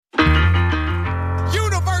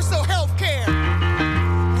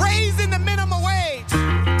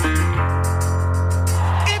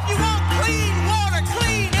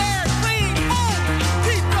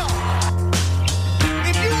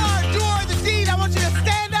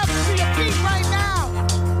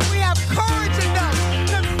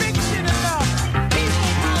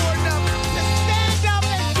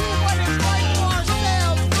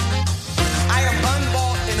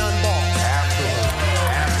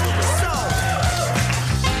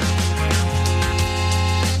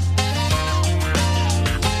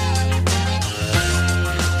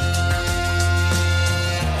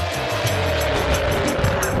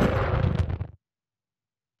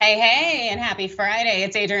Happy Friday.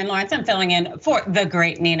 It's Adrienne Lawrence. I'm filling in for the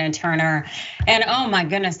great Nina Turner. And oh my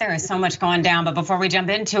goodness, there is so much going down. But before we jump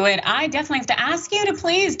into it, I definitely have to ask you to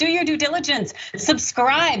please do your due diligence.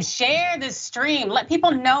 Subscribe, share this stream. Let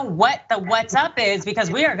people know what the what's up is,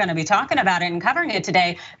 because we are going to be talking about it and covering it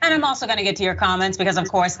today. And I'm also going to get to your comments because, of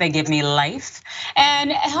course, they give me life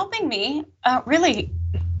and helping me really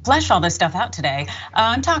flesh all this stuff out today.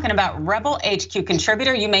 I'm talking about Rebel HQ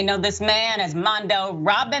contributor. You may know this man as Mondo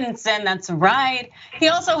Robinson. That's right. He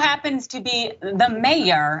also happens to be the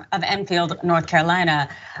mayor of Enfield, North Carolina.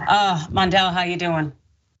 Mondell, how you doing?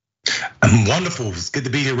 I'm wonderful. It's good to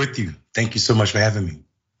be here with you. Thank you so much for having me.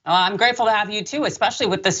 I'm grateful to have you too, especially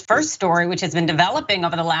with this first story, which has been developing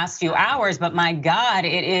over the last few hours. But my God,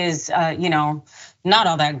 it is, not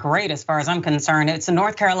all that great as far as I'm concerned. It's the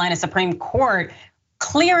North Carolina Supreme Court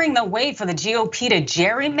clearing the way for the GOP to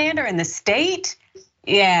gerrymander in the state.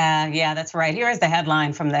 Yeah, that's right. Here is the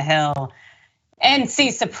headline from the Hill.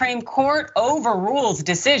 NC Supreme Court overrules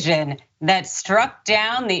decision that struck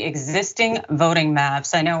down the existing voting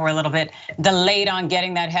maps. I know we're a little bit delayed on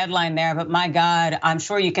getting that headline there, but my God, I'm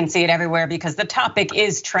sure you can see it everywhere because the topic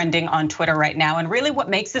is trending on Twitter right now. And really what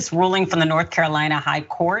makes this ruling from the North Carolina High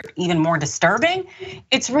Court even more disturbing,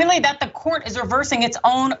 it's really that the court is reversing its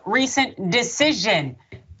own recent decision.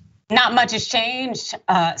 Not much has changed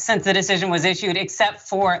since the decision was issued, except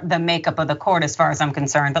for the makeup of the court as far as I'm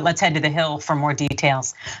concerned. But let's head to the Hill for more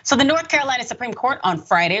details. So the North Carolina Supreme Court on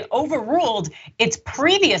Friday overruled its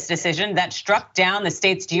previous decision that struck down the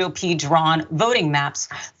state's GOP drawn voting maps,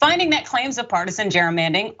 finding that claims of partisan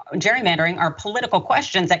gerrymandering are political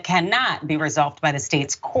questions that cannot be resolved by the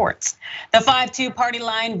state's courts. The 5-2 party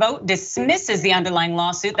line vote dismisses the underlying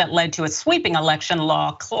lawsuit that led to a sweeping election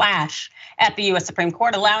law clash at the US Supreme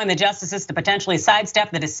Court, allowing the justices to potentially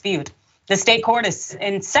sidestep the dispute. The state court is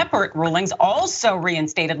in separate rulings also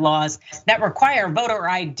reinstated laws that require voter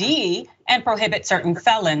ID and prohibit certain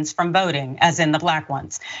felons from voting, as in the black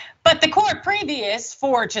ones. But the court previous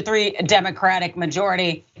 4-3 Democratic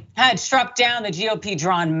majority had struck down the GOP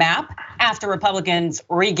drawn map after Republicans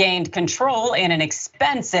regained control in an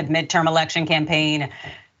expensive midterm election campaign.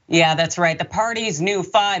 Yeah, that's right. The party's new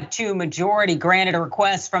 5-2 majority granted a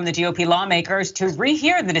request from the GOP lawmakers to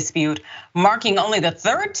rehear the dispute, marking only the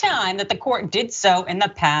third time that the court did so in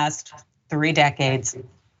the past 3 decades.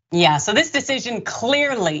 Yeah, so this decision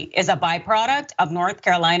clearly is a byproduct of North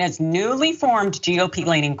Carolina's newly formed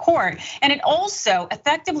GOP-leaning court, and it also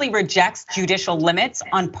effectively rejects judicial limits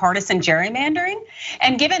on partisan gerrymandering.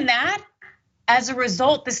 And given that, as a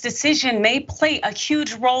result, this decision may play a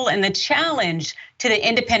huge role in the challenge to the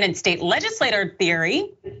independent state legislator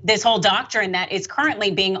theory, this whole doctrine that is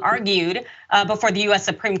currently being argued before the US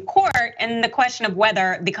Supreme Court, and the question of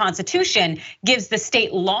whether the Constitution gives the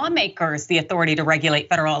state lawmakers the authority to regulate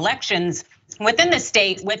federal elections within the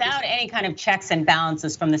state without any kind of checks and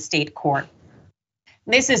balances from the state court.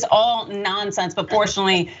 This is all nonsense, but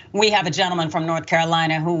fortunately, we have a gentleman from North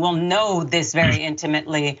Carolina who will know this very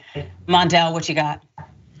intimately. Mondell, what you got?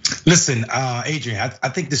 Listen, Adrienne, I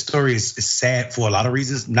think this story is sad for a lot of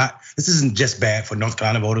reasons. This isn't just bad for North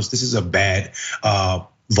Carolina voters. This is a bad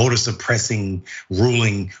voter suppressing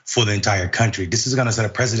ruling for the entire country. This is gonna set a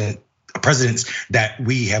precedents that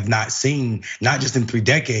we have not seen, not just in 3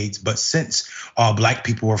 decades, but since black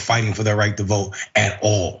people were fighting for their right to vote at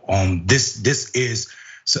all. This is,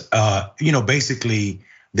 basically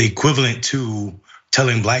the equivalent to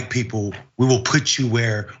telling black people, we will put you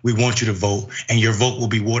where we want you to vote, and your vote will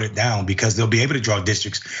be watered down because they'll be able to draw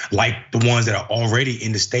districts like the ones that are already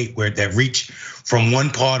in the state that reach from one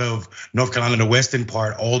part of North Carolina, the western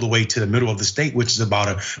part, all the way to the middle of the state, which is about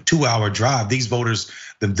a 2-hour drive. These voters,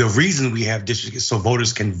 the reason we have districts is so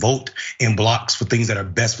voters can vote in blocks for things that are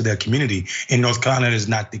best for their community. In North Carolina, that is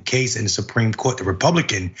not the case. And the Supreme Court, the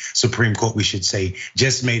Republican Supreme Court, we should say,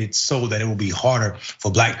 just made it so that it will be harder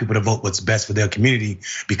for black people to vote what's best for their community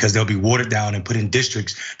because they'll be watered down and put in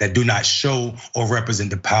districts that do not show or represent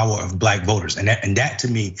the power of black voters. And that to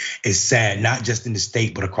me is sad, not just in the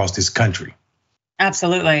state, but across this country.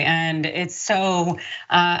 Absolutely, and it's so,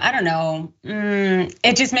 I don't know,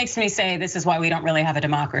 it just makes me say this is why we don't really have a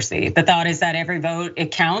democracy. The thought is that every vote,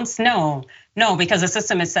 it counts? No, because the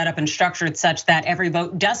system is set up and structured such that every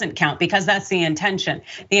vote doesn't count, because that's the intention.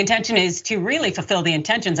 The intention is to really fulfill the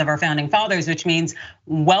intentions of our founding fathers, which means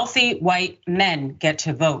wealthy white men get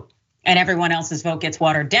to vote. and everyone else's vote gets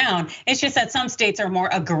watered down. It's just that some states are more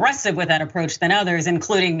aggressive with that approach than others,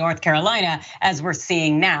 including North Carolina, as we're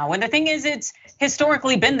seeing now. And the thing is, it's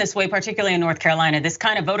historically been this way, particularly in North Carolina. This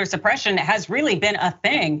kind of voter suppression has really been a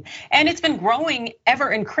thing. And it's been growing ever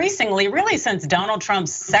increasingly, really since Donald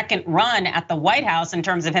Trump's second run at the White House, in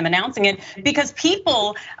terms of him announcing it, because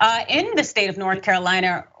people in the state of North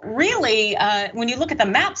Carolina really, when you look at the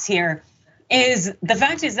maps here, is the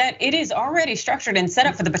fact is that it is already structured and set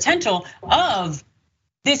up for the potential of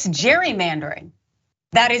this gerrymandering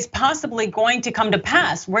that is possibly going to come to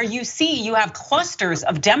pass, where you have clusters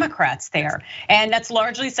of Democrats there, and that's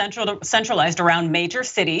largely centralized around major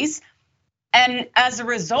cities. And as a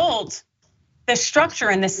result, the structure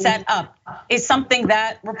and the setup is something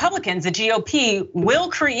that Republicans, the GOP, will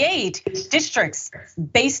create districts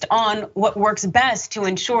based on what works best to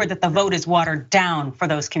ensure that the vote is watered down for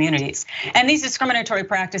those communities. And these discriminatory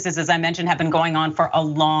practices, as I mentioned, have been going on for a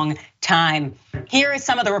long time. Here is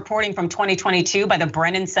some of the reporting from 2022 by the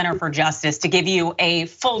Brennan Center for Justice to give you a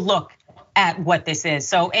full look at what this is.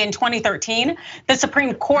 So in 2013, the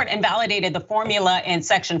Supreme Court invalidated the formula in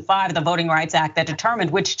Section 5 of the Voting Rights Act that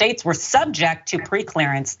determined which states were subject to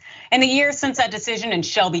preclearance. In the years since that decision in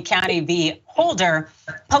Shelby County v. Holder,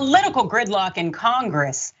 political gridlock in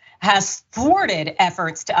Congress has thwarted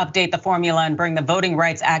efforts to update the formula and bring the Voting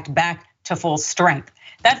Rights Act back to full strength.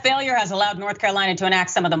 That failure has allowed North Carolina to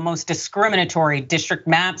enact some of the most discriminatory district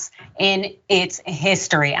maps in its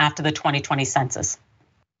history after the 2020 census.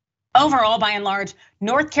 Overall, by and large,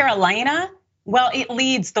 North Carolina, well, it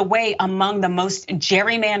leads the way among the most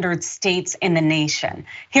gerrymandered states in the nation.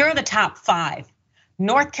 Here are the top 5.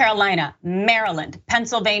 North Carolina, Maryland,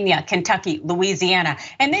 Pennsylvania, Kentucky, Louisiana.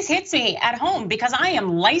 And this hits me at home because I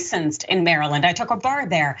am licensed in Maryland. I took a bar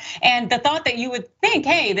there. And the thought that you would think,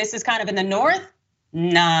 hey, this is kind of in the north.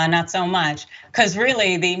 Nah, not so much. Because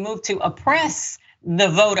really the move to oppress the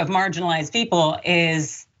vote of marginalized people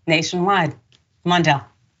is nationwide. Mondale.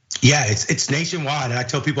 Yeah, it's nationwide, and I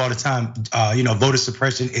tell people all the time, voter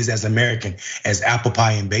suppression is as American as apple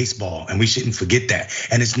pie in baseball, and we shouldn't forget that.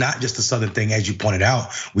 And it's not just a Southern thing, as you pointed out.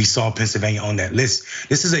 We saw Pennsylvania on that list.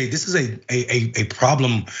 This is a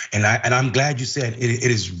problem, and I'm glad you said it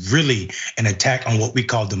is really an attack on what we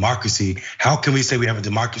call democracy. How can we say we have a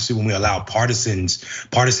democracy when we allow partisan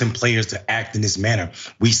players to act in this manner?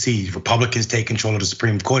 We see Republicans take control of the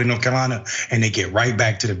Supreme Court in North Carolina, and they get right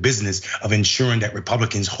back to the business of ensuring that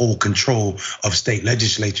Republicans hold control of state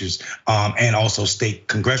legislatures and also state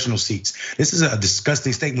congressional seats. This is a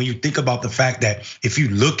disgusting state when you think about the fact that if you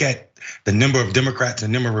look at the number of Democrats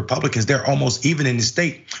and the number of Republicans, they're almost even in the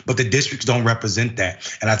state, but the districts don't represent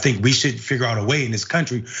that. And I think we should figure out a way in this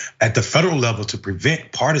country at the federal level to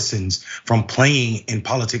prevent partisans from playing in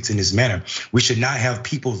politics in this manner. We should not have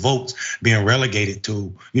people's votes being relegated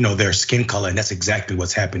to their skin color, and that's exactly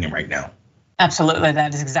what's happening right now. Absolutely,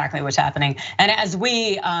 that is exactly what's happening. And as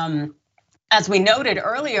we noted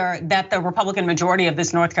earlier, that the Republican majority of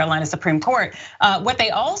this North Carolina Supreme Court, what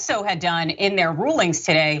they also had done in their rulings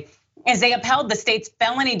today is they upheld the state's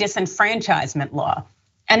felony disenfranchisement law.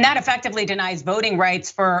 And that effectively denies voting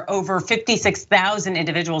rights for over 56,000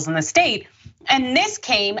 individuals in the state. And this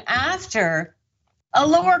came after a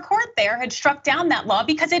lower court there had struck down that law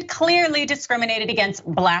because it clearly discriminated against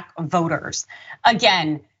Black voters.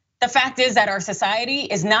 Again, the fact is that our society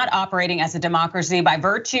is not operating as a democracy by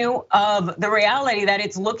virtue of the reality that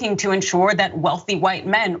it's looking to ensure that wealthy white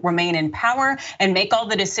men remain in power and make all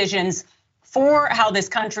the decisions for how this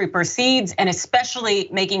country proceeds, and especially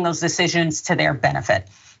making those decisions to their benefit.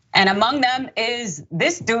 And among them is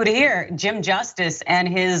this dude here, Jim Justice, and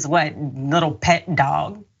his little pet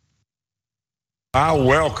dog. I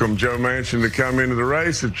welcome Joe Manchin to come into the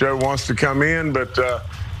race if Joe wants to come in, but at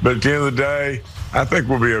the end of the day, I think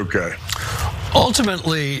we'll be okay.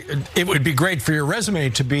 Ultimately, it would be great for your resume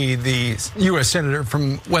to be the U.S. Senator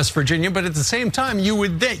from West Virginia, but at the same time,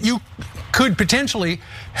 you could potentially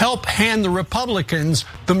help hand the Republicans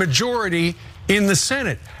the majority in the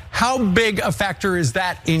Senate. How big a factor is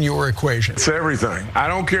that in your equation? It's everything. I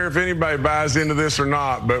don't care if anybody buys into this or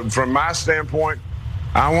not, but from my standpoint,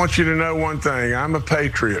 I want you to know one thing. I'm a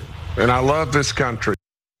patriot, and I love this country.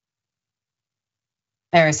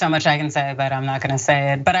 There is so much I can say, but I'm not gonna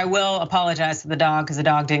say it. But I will apologize to the dog because the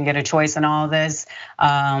dog didn't get a choice in all of this.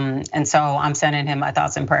 And so I'm sending him my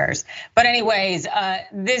thoughts and prayers. But anyways,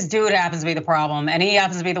 this dude happens to be the problem. And he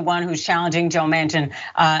happens to be the one who's challenging Joe Manchin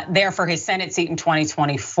there for his Senate seat in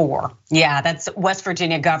 2024. Yeah, that's West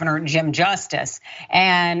Virginia Governor Jim Justice.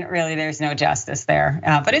 And really there's no justice there,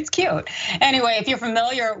 but it's cute. Anyway, if you're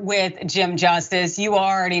familiar with Jim Justice, you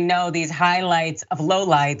already know these highlights of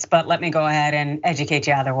lowlights, but let me go ahead and educate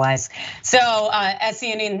educate you otherwise. So as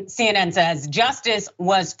CNN says, Justice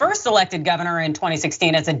was first elected governor in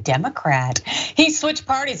 2016 as a Democrat. He switched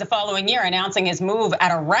parties the following year, announcing his move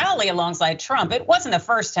at a rally alongside Trump. It wasn't the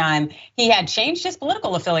first time he had changed his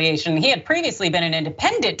political affiliation. He had previously been an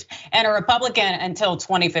independent and a Republican until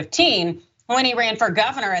 2015. When he ran for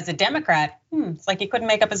governor as a Democrat, it's like he couldn't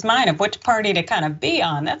make up his mind of which party to kind of be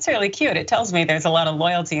on. That's really cute. It tells me there's a lot of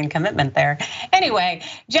loyalty and commitment there. Anyway,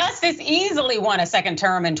 Justice easily won a second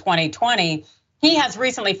term in 2020. He has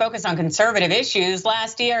recently focused on conservative issues.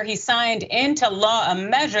 Last year, he signed into law a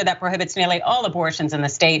measure that prohibits nearly all abortions in the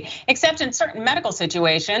state, except in certain medical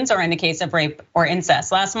situations or in the case of rape or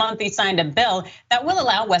incest. Last month, he signed a bill that will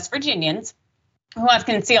allow West Virginians who have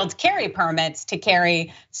concealed carry permits to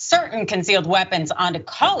carry certain concealed weapons onto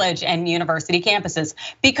college and university campuses.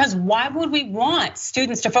 Because why would we want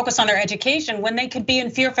students to focus on their education when they could be in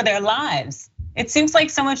fear for their lives? It seems like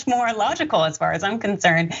so much more logical as far as I'm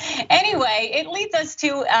concerned. Anyway, it leads us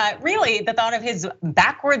to really the thought of his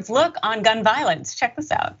backwards look on gun violence. Check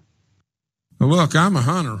this out. Well, look, I'm a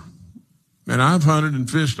hunter, and I've hunted and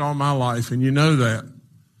fished all my life, and you know that.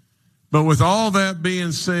 But with all that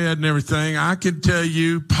being said and everything, I can tell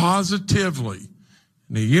you positively,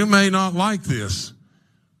 now you may not like this,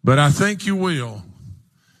 but I think you will.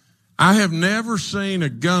 I have never seen a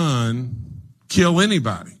gun kill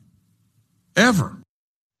anybody, ever.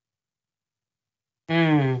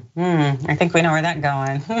 I think we know where that's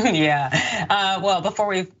going. Yeah. Well, before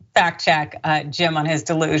we fact check Jim on his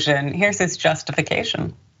delusion, here's his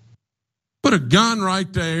justification. Put a gun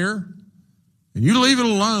right there, and you leave it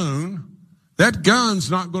alone, that gun's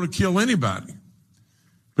not going to kill anybody.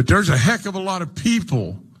 But there's a heck of a lot of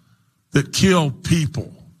people that kill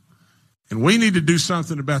people. And we need to do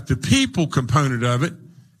something about the people component of it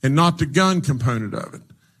and not the gun component of it.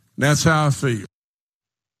 And that's how I feel.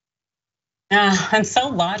 And so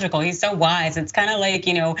logical, he's so wise. It's kind of like,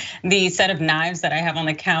 the set of knives that I have on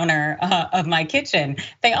the counter of my kitchen.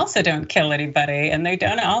 They also don't kill anybody, and they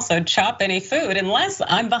don't also chop any food unless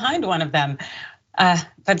I'm behind one of them.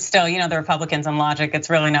 But still, the Republicans and logic, it's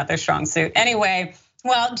really not their strong suit. Anyway,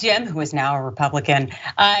 well, Jim, who is now a Republican,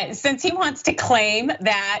 since he wants to claim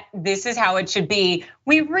that this is how it should be,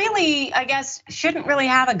 we really, I guess, shouldn't really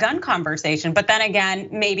have a gun conversation. But then again,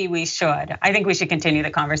 maybe we should. I think we should continue the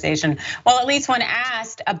conversation. Well, at least when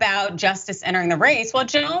asked about Justice entering the race, well,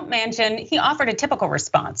 Joe Manchin, he offered a typical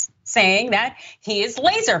response, saying that he is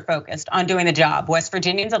laser focused on doing the job West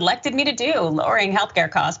Virginians elected me to do, lowering healthcare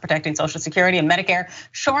costs, protecting Social Security and Medicare,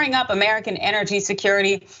 shoring up American energy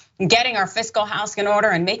security, getting our fiscal house in order,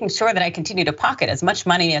 and making sure that I continue to pocket as much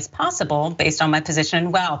money as possible based on my position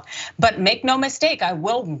and wealth. But make no mistake, I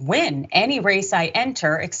will win any race I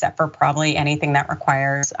enter, except for probably anything that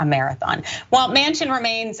requires a marathon. While Manchin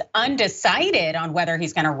remains undecided on whether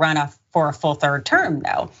he's going to run for a full third term,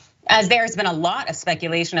 though, as there's been a lot of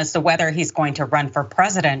speculation as to whether he's going to run for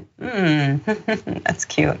president. That's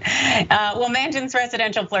cute. Well, Manchin's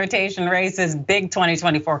presidential flirtation raises big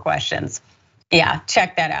 2024 questions. Yeah,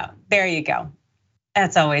 check that out. There you go.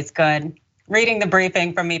 That's always good. Reading the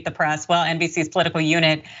briefing from Meet the Press, well, NBC's political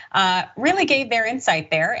unit really gave their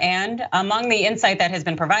insight there. And among the insight that has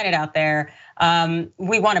been provided out there,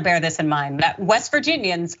 we want to bear this in mind, that West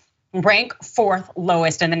Virginians rank 4th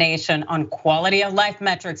lowest in the nation on quality of life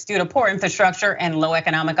metrics due to poor infrastructure and low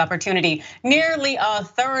economic opportunity. Nearly a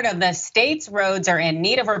third of the state's roads are in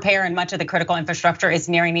need of repair, and much of the critical infrastructure is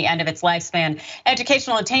nearing the end of its lifespan.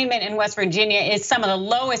 Educational attainment in West Virginia is some of the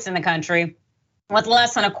lowest in the country, with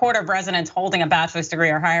less than a quarter of residents holding a bachelor's degree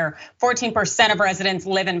or higher. 14% of residents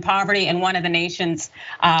live in poverty, and one of the nation's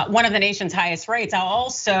highest rates. I'll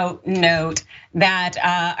also note that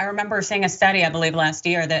I remember seeing a study, I believe last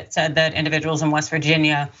year, that said that individuals in West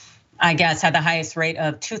Virginia, I guess, had the highest rate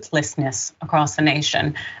of toothlessness across the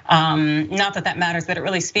nation. Not that matters, but it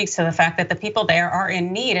really speaks to the fact that the people there are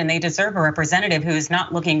in need, and they deserve a representative who's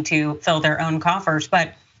not looking to fill their own coffers.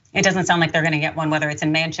 But it doesn't sound like they're going to get one, whether it's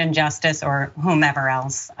in Manchin, Justice, or whomever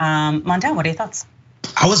else. Montel, what are your thoughts?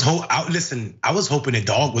 I was hoping the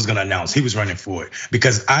dog was gonna announce he was running for it,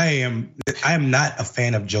 because I am not a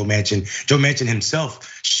fan of Joe Manchin. Joe Manchin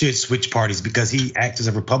himself should switch parties because he acts as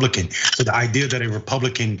a Republican. So the idea that a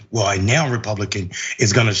Republican, well, a now Republican,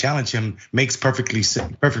 is gonna challenge him makes perfectly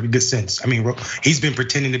good sense. I mean, he's been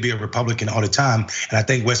pretending to be a Republican all the time, and I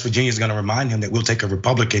think West Virginia is gonna remind him that we'll take a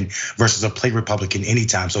Republican versus a play Republican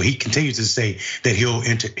anytime. So he continues to say that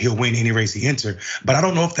he'll win any race he enters, but I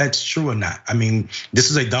don't know if that's true or not. I mean, this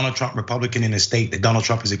is a Donald Trump Republican in a state that Donald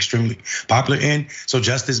Trump is extremely popular in. So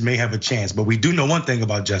Justice may have a chance, but we do know one thing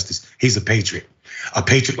about Justice: he's a patriot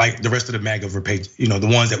like the rest of the MAGA for patriot. The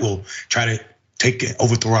ones that will try to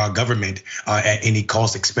overthrow our government at any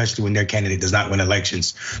cost, especially when their candidate does not win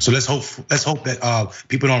elections. So let's hope that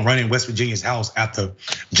people don't run in West Virginia's house after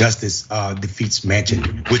Justice defeats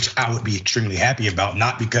Manchin, which I would be extremely happy about,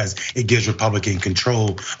 not because it gives Republican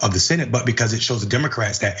control of the Senate, but because it shows the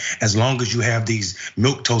Democrats that as long as you have these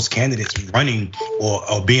milquetoast candidates running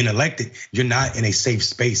or being elected, you're not in a safe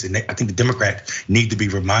space. And I think the Democrats need to be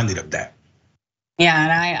reminded of that. Yeah,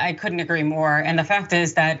 and I couldn't agree more. And the fact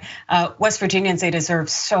is that West Virginians, they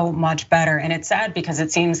deserve so much better. And it's sad because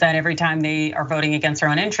it seems that every time they are voting against their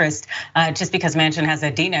own interest, just because Manchin has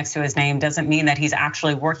a D next to his name doesn't mean that he's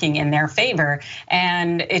actually working in their favor.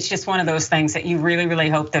 And it's just one of those things that you really, really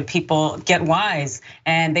hope that people get wise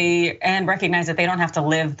and recognize that they don't have to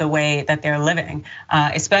live the way that they're living,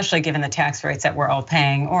 especially given the tax rates that we're all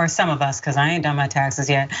paying, or some of us, because I ain't done my taxes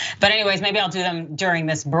yet. But anyways, maybe I'll do them during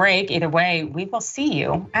this break. Either way, we will see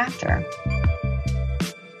you after.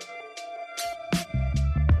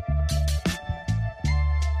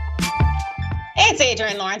 It's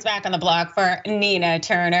Adrienne Lawrence back on the block for Nina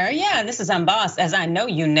Turner. Yeah, this is Unbossed, as I know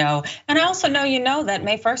you know. And I also know you know that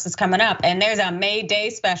May 1st is coming up and there's a May Day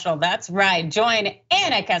special. That's right, join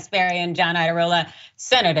Anna Kasparian, John Iadarola,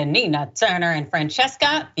 Senator Nina Turner, and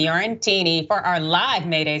Francesca Fiorentini for our live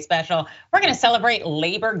May Day special. We're gonna celebrate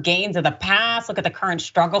labor gains of the past, look at the current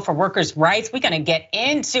struggle for workers' rights. We're gonna get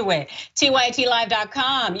into it.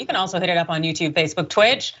 TYTLive.com. You can also hit it up on YouTube, Facebook,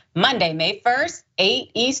 Twitch. Monday, May 1st,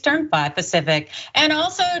 8 Eastern, 5 Pacific. And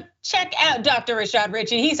also check out Dr. Rashad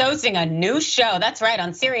Ritchie. He's hosting a new show. That's right,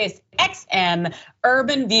 on Sirius XM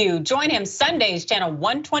Urban View. Join him Sundays, channel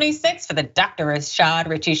 126 for the Dr. Rashad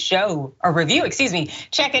Ritchie show, or review, excuse me.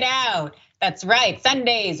 Check it out. That's right,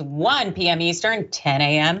 Sundays, 1 p.m. Eastern, 10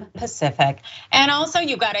 a.m. Pacific. And also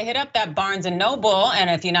you gotta hit up that Barnes & Noble. And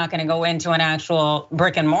if you're not gonna go into an actual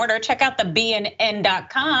brick and mortar, check out the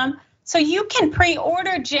bnn.com. So you can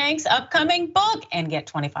pre-order Cenk's upcoming book and get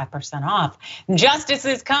 25% off. Justice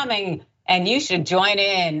is coming and you should join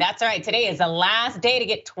in. That's right, today is the last day to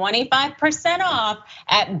get 25% off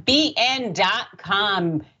at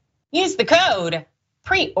bn.com. Use the code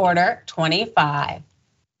preorder25.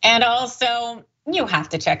 And also, you have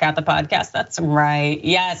to check out the podcast. That's right.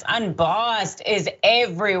 Yes, Unbossed is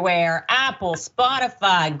everywhere. Apple,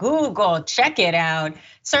 Spotify, Google, check it out.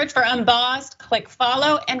 Search for Unbossed, click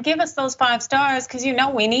follow, and give us those 5 stars because you know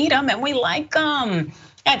we need them and we like them.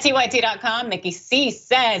 At TYT.com, Mickey C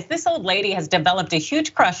says, this old lady has developed a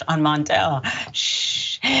huge crush on Montel.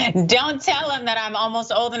 Shh, don't tell him that I'm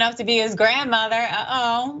almost old enough to be his grandmother.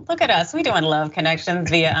 Uh-oh, look at us, we doing love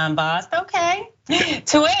connections via Unbossed, okay.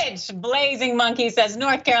 Twitch, Blazing Monkey says,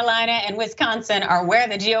 North Carolina and Wisconsin are where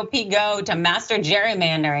the GOP go to master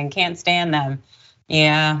gerrymandering, can't stand them.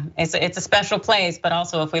 Yeah, it's a special place, but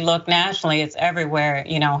also if we look nationally, it's everywhere.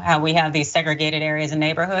 You know, how we have these segregated areas and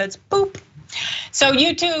neighborhoods, boop. So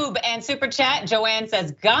YouTube and Super Chat, Joanne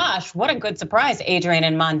says, gosh, what a good surprise, Adrienne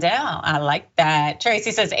and Mondale. I like that.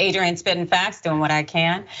 Tracy says, Adrienne spitting facts, doing what I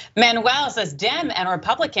can. Manuel says, Dem and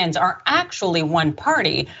Republicans are actually one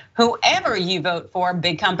party. Whoever you vote for,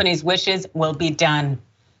 big companies' wishes will be done.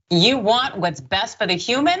 You want what's best for the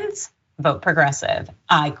humans? Vote progressive.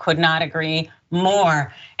 I could not agree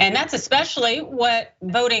more. And that's especially what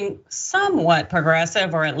voting somewhat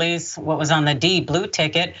progressive, or at least what was on the D blue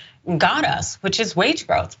ticket, got us, which is wage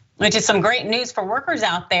growth, which is some great news for workers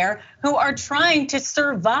out there who are trying to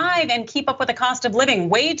survive and keep up with the cost of living.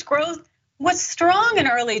 Wage growth was strong in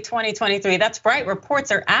early 2023. That's right,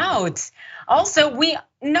 reports are out. Also, we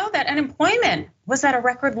know that unemployment was at a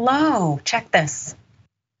record low. Check this.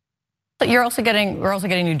 We're also getting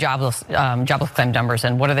new jobless claim numbers,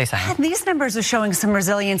 and what are they saying? These numbers are showing some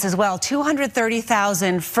resilience as well.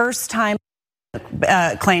 230,000 first-time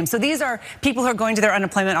claims. So these are people who are going to their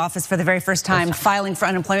unemployment office for the very first time, filing for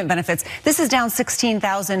unemployment benefits. This is down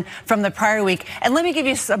 16,000 from the prior week. And let me give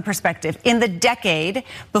you some perspective. In the decade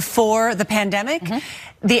before the pandemic,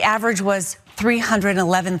 the average was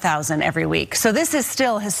 311,000 every week. So this is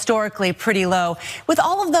still historically pretty low. With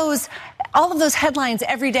all of those headlines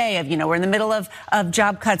every day of, we're in the middle of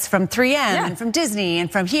job cuts from 3M and from Disney and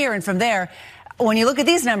from here and from there. When you look at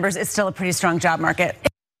these numbers, it's still a pretty strong job market.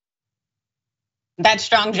 That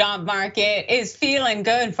strong job market is feeling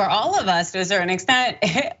good for all of us to a certain extent,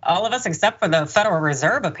 all of us except for the Federal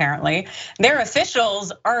Reserve, apparently. Their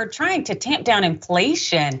officials are trying to tamp down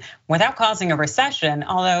inflation without causing a recession.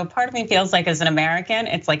 Although part of me feels like as an American,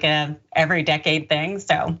 it's like a every decade thing,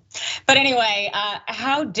 so. But anyway,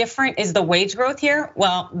 how different is the wage growth here?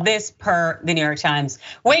 Well, this per the New York Times.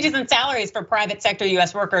 Wages and salaries for private sector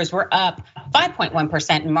US workers were up up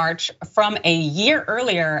 5.1% in March from a year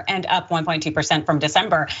earlier and up 1.2% from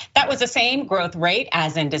December. That was the same growth rate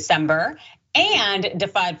as in December and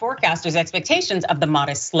defied forecasters' expectations of the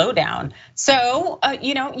modest slowdown. So,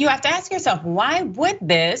 you have to ask yourself, why would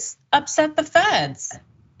this upset the feds?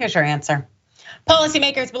 Here's your answer.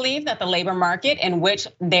 Policymakers believe that the labor market, in which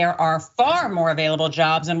there are far more available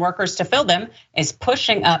jobs and workers to fill them, is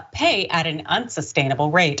pushing up pay at an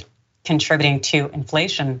unsustainable rate, contributing to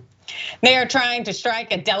inflation. They are trying to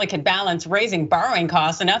strike a delicate balance, raising borrowing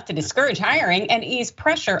costs enough to discourage hiring and ease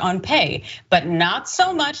pressure on pay, but not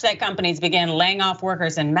so much that companies begin laying off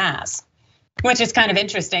workers en masse. Which is kind of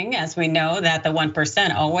interesting, as we know that the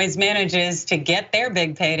 1% always manages to get their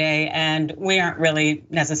big payday, and we aren't really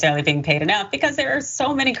necessarily being paid enough because there are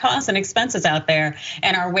so many costs and expenses out there,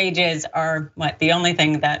 and our wages are the only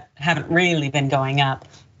thing that haven't really been going up.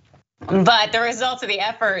 But the results of the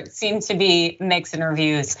effort seem to be mixed in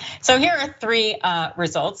reviews. So here are three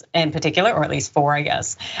results in particular, or at least four, I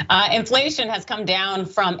guess. Inflation has come down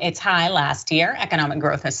from its high last year. Economic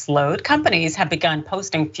growth has slowed. Companies have begun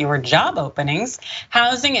posting fewer job openings.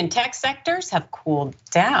 Housing and tech sectors have cooled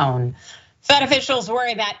down. Fed officials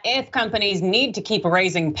worry that if companies need to keep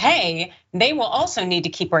raising pay, they will also need to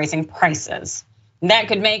keep raising prices. That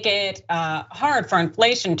could make it hard for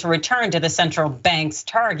inflation to return to the central bank's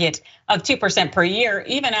target of 2% per year,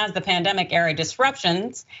 even as the pandemic era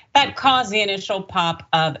disruptions that caused the initial pop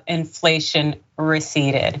of inflation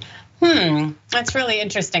receded. That's really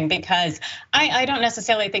interesting because I don't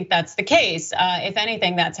necessarily think that's the case. If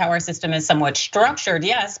anything, that's how our system is somewhat structured,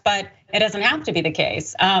 yes, but it doesn't have to be the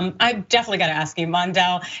case. I've definitely got to ask you,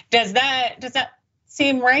 Mondale, does that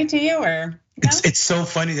seem right to you, or? It's so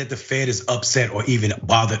funny that the Fed is upset or even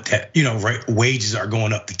bothered that wages are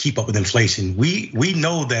going up to keep up with inflation. We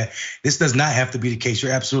know that this does not have to be the case.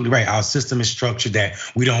 You're absolutely right. Our system is structured that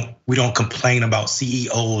we don't complain about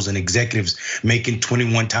CEOs and executives making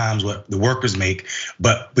 21 times what the workers make,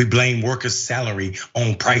 but we blame workers' salary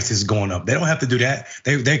on prices going up. They don't have to do that.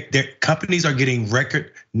 Their companies are getting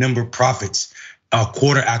record number profits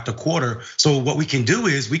quarter after quarter. So what we can do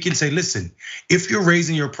is we can say, listen, if you're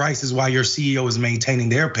raising your prices while your CEO is maintaining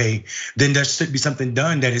their pay, then there should be something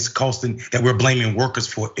done that is costing, that we're blaming workers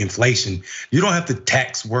for inflation. You don't have to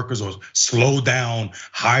tax workers or slow down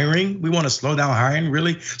hiring. We want to slow down hiring,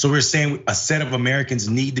 really? So we're saying a set of Americans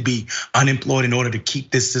need to be unemployed in order to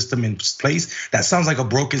keep this system in place. That sounds like a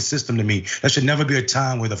broken system to me. There should never be a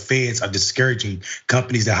time where the feds are discouraging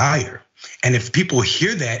companies to hire. And if people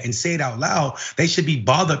hear that and say it out loud, they should be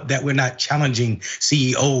bothered that we're not challenging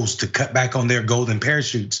CEOs to cut back on their golden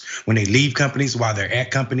parachutes when they leave companies, while they're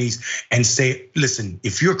at companies, and say, listen,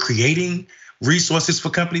 if you're creating resources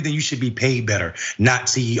for companies, then you should be paid better, not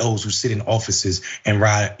CEOs who sit in offices and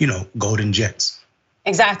ride, golden jets.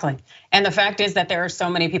 Exactly. And the fact is that there are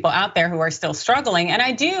so many people out there who are still struggling. And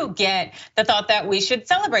I do get the thought that we should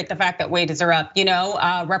celebrate the fact that wages are up.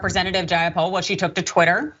 Representative Jayapal, what she took to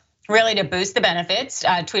Twitter, really to boost the benefits,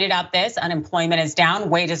 tweeted out this: unemployment is down,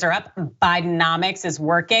 wages are up, Bidenomics is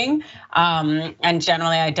working. And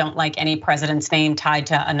generally, I don't like any president's name tied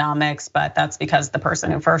to anomics, but that's because the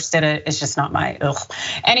person who first did it is just not my ugh.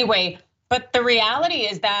 Anyway, but the reality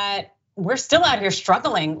is that we're still out here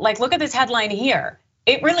struggling. Look at this headline here.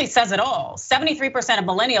 It really says it all. 73% of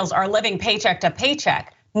millennials are living paycheck to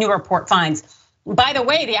paycheck, new report finds. By the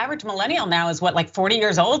way, the average millennial now is 40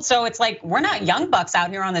 years old. So it's we're not young bucks out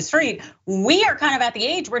here on the street. We are kind of at the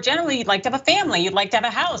age where generally you'd like to have a family, you'd like to have a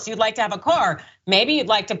house, you'd like to have a car. Maybe you'd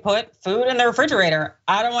like to put food in the refrigerator.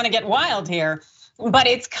 I don't want to get wild here, but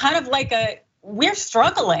it's kind of we're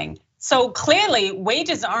struggling. So clearly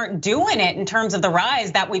wages aren't doing it in terms of the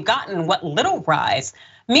rise that we've gotten, what little rise.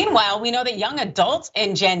 Meanwhile, we know that young adults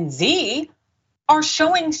and Gen Z are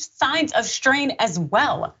showing signs of strain as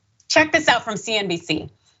well. Check this out from CNBC.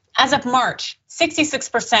 As of March,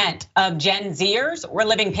 66% of Gen Zers were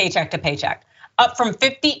living paycheck to paycheck, up from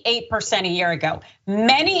 58% a year ago.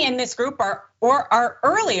 Many in this group are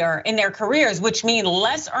earlier in their careers, which mean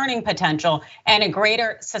less earning potential and a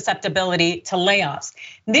greater susceptibility to layoffs.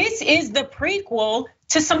 This is the prequel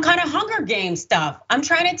to some kind of Hunger Games stuff. I'm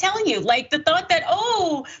trying to tell you, the thought that,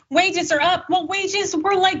 wages are up. Well, wages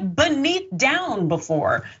were beneath down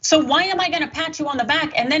before. So why am I gonna pat you on the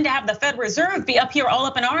back and then to have the Fed Reserve be up here all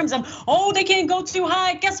up in arms of, they can't go too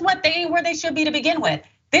high. Guess what? They ain't where they should be to begin with.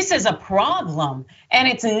 This is a problem, and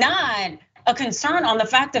it's not a concern on the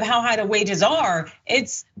fact of how high the wages are.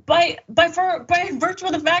 It's by virtue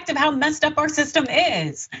of the fact of how messed up our system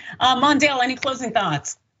is. Mondale, any closing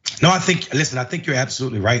thoughts? No, I think you're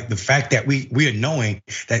absolutely right. The fact that we are knowing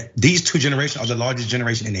that these two generations are the largest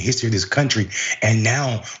generation in the history of this country, and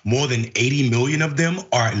now more than 80 million of them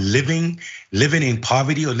are living in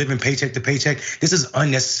poverty or living paycheck to paycheck. This is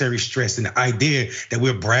unnecessary stress, and the idea that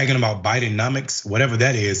we're bragging about Bidenomics, whatever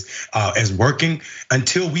that is, as working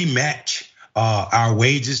until we match our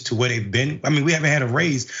wages to what they've been. I mean, we haven't had a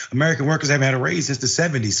raise. American workers haven't had a raise since the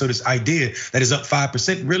 70s. So this idea that is up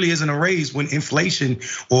 5% really isn't a raise when inflation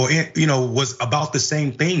was about the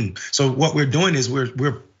same thing. So what we're doing is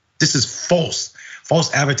this is false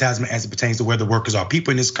advertisement as it pertains to where the workers are.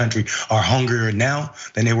 People in this country are hungrier now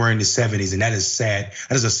than they were in the 70s, and that is sad.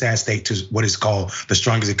 That is a sad state to what is called the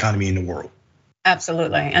strongest economy in the world.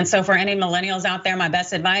 Absolutely. And so for any millennials out there, my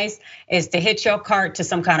best advice is to hitch your cart to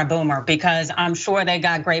some kind of boomer, because I'm sure they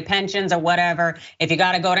got great pensions or whatever. If you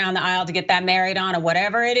got to go down the aisle to get that married on or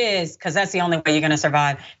whatever it is, because that's the only way you're going to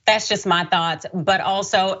survive. That's just my thoughts. But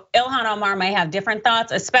also Ilhan Omar may have different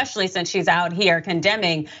thoughts, especially since she's out here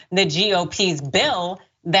condemning the GOP's bill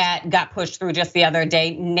that got pushed through just the other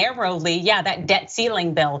day narrowly. Yeah, that debt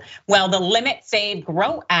ceiling bill. Well, the Limit, Save,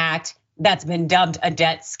 Grow Act that's been dubbed a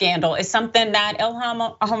debt scandal is something that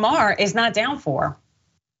Ilhan Omar is not down for.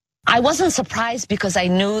 I wasn't surprised because I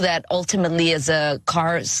knew that ultimately as a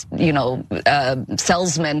car, salesman,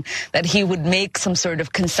 that he would make some sort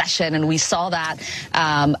of concession. And we saw that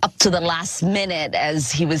up to the last minute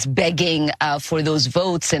as he was begging for those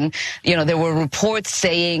votes. And, there were reports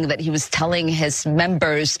saying that he was telling his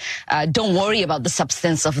members, don't worry about the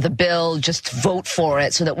substance of the bill, just vote for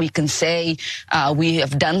it so that we can say we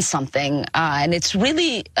have done something. And it's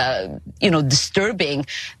really, disturbing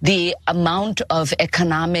the amount of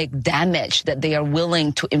economic damage that they are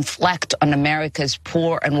willing to inflict on America's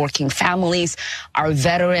poor and working families, our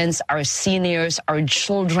veterans, our seniors, our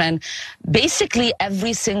children, basically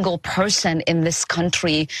every single person in this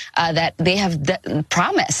country that they have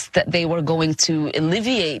promised that they were going to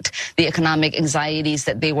alleviate the economic anxieties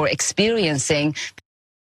that they were experiencing.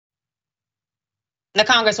 The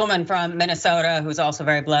congresswoman from Minnesota, who's also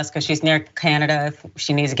very blessed because she's near Canada, if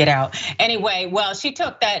she needs to get out. Anyway, well, she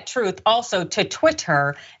took that truth also to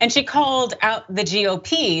Twitter, and she called out the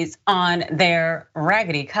GOPs on their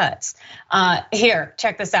raggedy cuts. Here,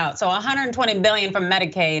 check this out. So 120 billion from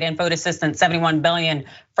Medicaid and food assistance, 71 billion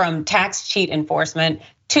from tax cheat enforcement,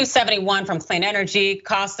 271 from clean energy,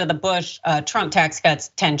 cost of the Bush Trump tax cuts,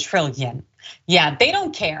 10 trillion. Yeah, they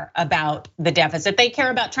don't care about the deficit. They care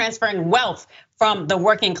about transferring wealth from the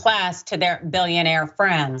working class to their billionaire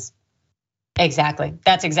friends. Exactly,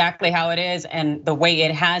 that's exactly how it is and the way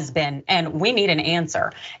it has been, and we need an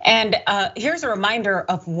answer. And here's a reminder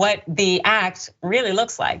of what the act really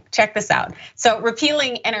looks like. Check this out. So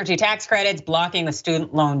repealing energy tax credits, blocking the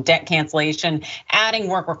student loan debt cancellation, adding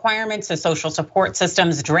work requirements to social support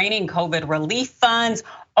systems, draining COVID relief funds,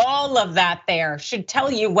 all of that there should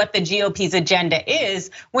tell you what the GOP's agenda is,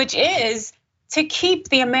 which is to keep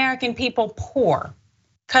the American people poor,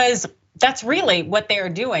 because that's really what they're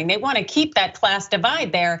doing. They want to keep that class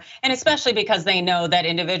divide there, and especially because they know that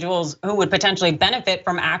individuals who would potentially benefit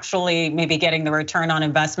from actually maybe getting the return on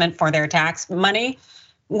investment for their tax money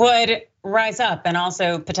would rise up and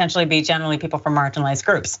also potentially be generally people from marginalized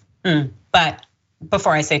groups. But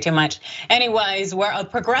before I say too much, anyways, where a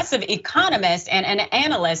progressive economist and an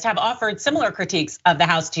analyst have offered similar critiques of the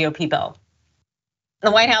House GOP bill.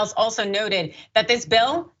 The White House also noted that this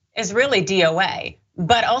bill is really DOA,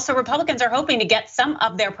 but also Republicans are hoping to get some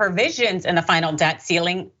of their provisions in the final debt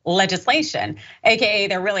ceiling legislation, AKA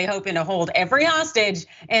they're really hoping to hold every hostage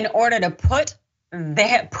in order to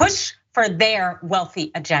push for their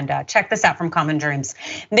wealthy agenda. Check this out from Common Dreams.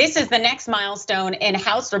 This is the next milestone in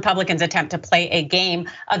House Republicans' attempt to play a game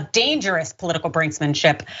of dangerous political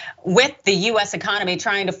brinksmanship with the US economy,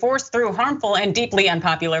 trying to force through harmful and deeply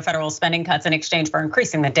unpopular federal spending cuts in exchange for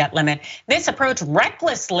increasing the debt limit. This approach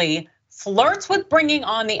recklessly flirts with bringing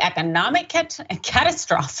on the economic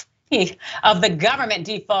catastrophe of the government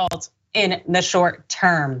default in the short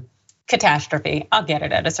term. Catastrophe, I'll get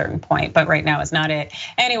it at a certain point, but right now is not it.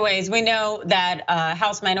 Anyways, we know that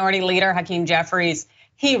House Minority Leader Hakeem Jeffries,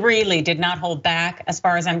 he really did not hold back as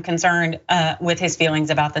far as I'm concerned with his feelings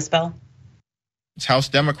about this bill. House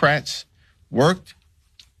Democrats worked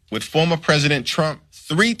with former President Trump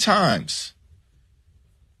 3 times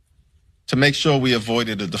to make sure we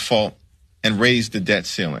avoided a default and raised the debt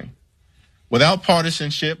ceiling. Without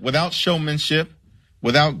partisanship, without showmanship,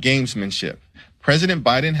 without gamesmanship. President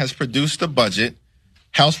Biden has produced a budget.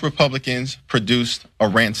 House Republicans produced a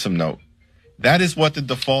ransom note. That is what the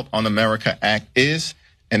Default on America Act is,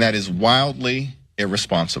 and that is wildly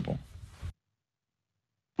irresponsible.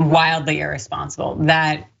 Wildly irresponsible.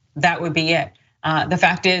 That that would be it. The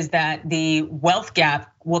fact is that the wealth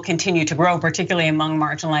gap will continue to grow, particularly among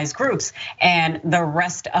marginalized groups and the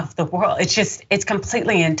rest of the world. It's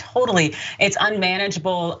completely and totally, it's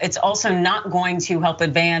unmanageable. It's also not going to help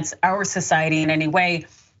advance our society in any way.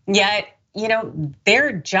 Yet,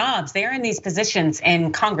 their jobs, they're in these positions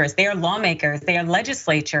in Congress, they are lawmakers, they are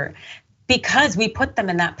legislature, because we put them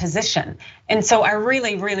in that position. And so I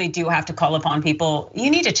really, really do have to call upon people, you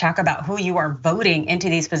need to check about who you are voting into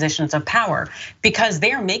these positions of power, because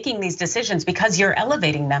they're making these decisions because you're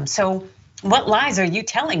elevating them. So what lies are you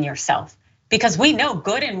telling yourself? Because we know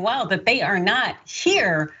good and well that they are not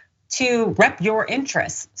here to rep your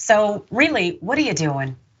interests. So really, what are you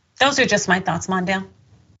doing? Those are just my thoughts, Mondale.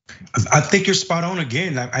 I think you're spot on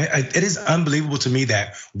again. It is unbelievable to me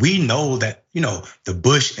that we know that the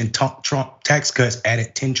Bush and Trump tax cuts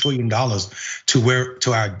added $10 trillion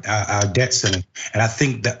to our debt ceiling, and I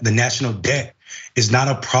think that the national debt is not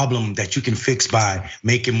a problem that you can fix by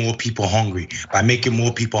making more people hungry, by making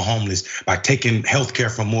more people homeless, by taking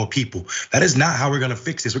healthcare from more people. That is not how we're gonna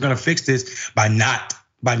fix this. We're gonna fix this by not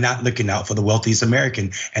looking out for the wealthiest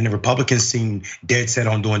American. And the Republicans seem dead set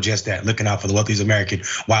on doing just that, looking out for the wealthiest American,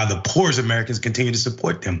 while the poorest Americans continue to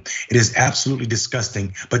support them. It is absolutely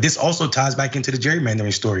disgusting. But this also ties back into the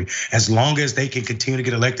gerrymandering story. As long as they can continue to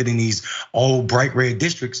get elected in these all bright red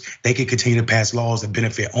districts, they can continue to pass laws that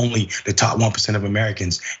benefit only the top 1% of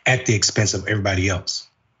Americans at the expense of everybody else.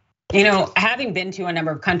 Having been to a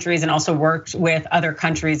number of countries and also worked with other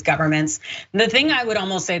countries' governments, the thing I would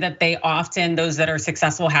almost say that they often, those that are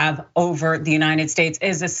successful, have over the United States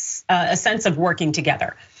is a sense of working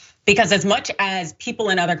together. Because as much as people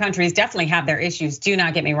in other countries definitely have their issues, do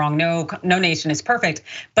not get me wrong, no nation is perfect,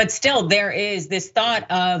 but still there is this thought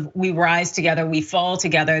of we rise together, we fall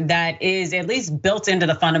together, that is at least built into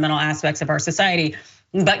the fundamental aspects of our society.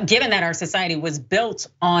 But given that our society was built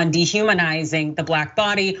on dehumanizing the Black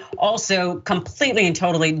body, also completely and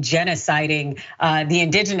totally genociding the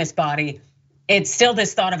indigenous body, it's still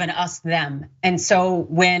this thought of an us them. And so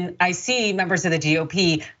when I see members of the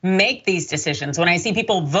GOP make these decisions, when I see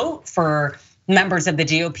people vote for members of the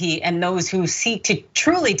GOP and those who seek to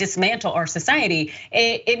truly dismantle our society,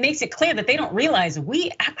 it makes it clear that they don't realize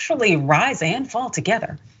we actually rise and fall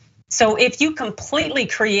together. So if you completely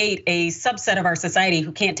create a subset of our society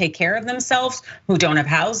who can't take care of themselves, who don't have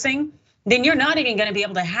housing, then you're not even gonna be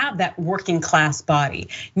able to have that working class body.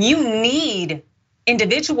 You need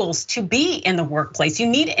individuals to be in the workplace. You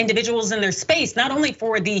need individuals in their space, not only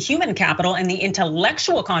for the human capital and the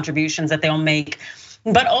intellectual contributions that they'll make,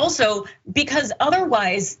 but also because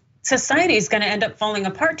otherwise society is gonna end up falling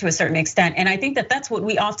apart to a certain extent. And I think that that's what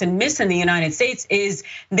we often miss in the United States is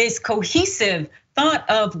this cohesive thought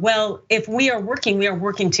of, well, if we are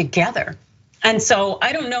working together. And so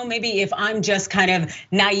I don't know, maybe if I'm just kind of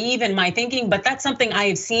naive in my thinking, but that's something I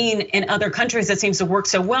have seen in other countries that seems to work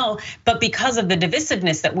so well. But because of the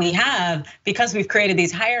divisiveness that we have, because we've created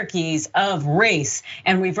these hierarchies of race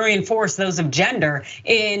and we've reinforced those of gender,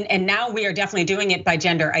 and now we are definitely doing it by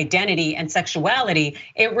gender identity and sexuality,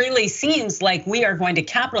 it really seems like we are going to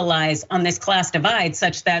capitalize on this class divide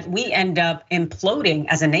such that we end up imploding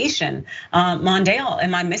as a nation. Mondale,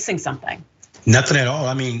 am I missing something? Nothing at all.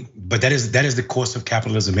 I mean, but that is the course of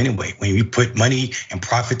capitalism anyway. When you put money and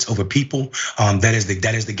profits over people, that is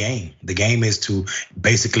the game. The game is to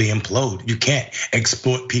basically implode. You can't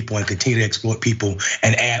exploit people and continue to exploit people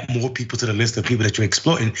and add more people to the list of people that you're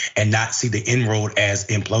exploiting and not see the inroad as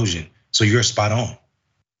implosion. So you're spot on.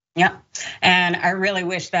 Yeah, and I really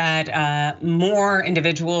wish that more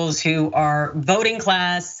individuals who are voting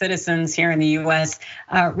class citizens here in the US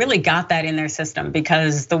really got that in their system,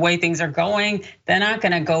 because the way things are going, they're not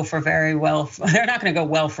gonna go for very well. They're not gonna go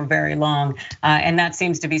well for very long. And that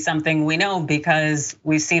seems to be something we know because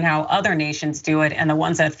we've seen how other nations do it and the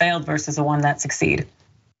ones that failed versus the one that succeed.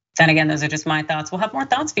 And again, those are just my thoughts. We'll have more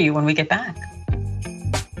thoughts for you when we get back.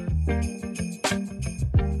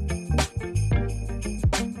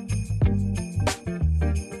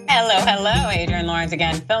 Hello, Adrienne Lawrence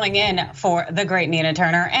again, filling in for the great Nina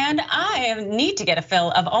Turner. And I need to get a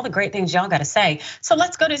fill of all the great things y'all gotta say. So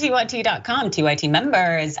let's go to TYT.com, TYT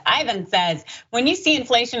members. Ivan says, when you see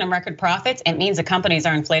inflation and record profits, it means the companies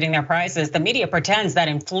are inflating their prices. The media pretends that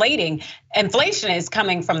inflation is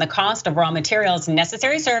coming from the cost of raw materials,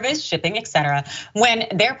 necessary service, shipping, etc. When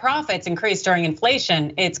their profits increase during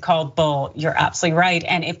inflation, it's called bull. You're absolutely right.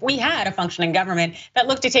 And if we had a functioning government that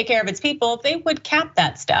looked to take care of its people, they would cap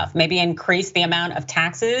that stuff. Maybe increase the amount of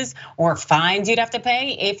taxes or fines you'd have to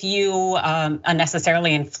pay if you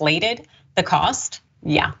unnecessarily inflated the cost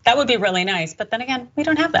Yeah, that would be really nice. But then again, we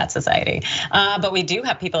don't have that society. But we do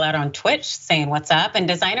have people out on Twitch saying what's up. And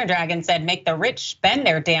Designer Dragon said, make the rich spend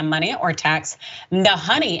their damn money or tax the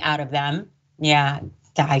honey out of them. Yeah,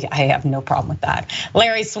 I have no problem with that.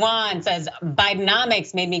 Larry Swan says,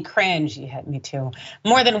 Bidenomics made me cringe. Yeah, me too.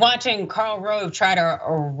 More than watching Karl Rove try to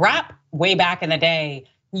rap way back in the day.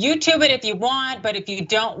 YouTube it if you want, but if you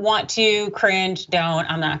don't want to, cringe, don't.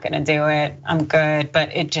 I'm not gonna do it. I'm good,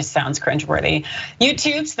 but it just sounds cringeworthy.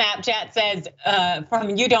 YouTube Snapchat says,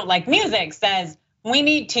 from You Don't Like Music says, we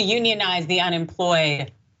need to unionize the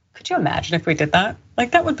unemployed. Could you imagine if we did that?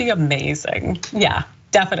 Like, that would be amazing. Yeah,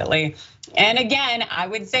 definitely. And again, I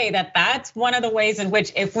would say that that's one of the ways in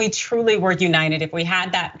which if we truly were united, if we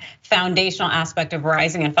had that foundational aspect of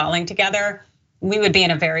rising and falling together, we would be in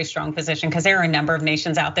a very strong position, because there are a number of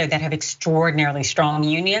nations out there that have extraordinarily strong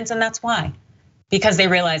unions, and that's why. Because they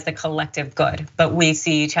realize the collective good, but we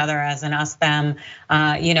see each other as an us, them,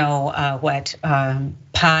 pie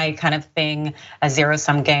kind of thing, a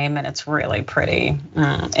zero-sum game, and it's really pretty,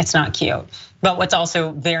 it's not cute. But what's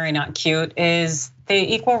also very not cute is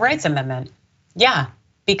the Equal Rights Amendment. Yeah,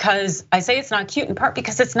 because I say it's not cute in part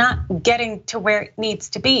because it's not getting to where it needs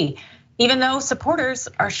to be, even though supporters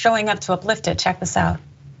are showing up to uplift it. Check this out.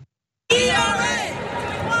 ERA, do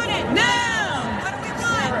we want it now? What do we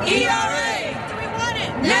want? ERA, do we want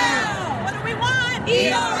it now? What do we want?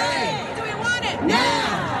 ERA, do we want it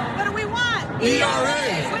now? What do we want?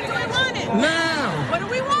 ERA, when do we want it now? What do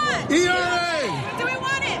we want? ERA, when do we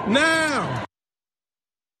want it now?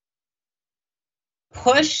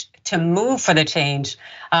 Push to move for the change.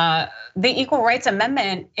 The Equal Rights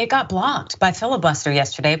Amendment, it got blocked by filibuster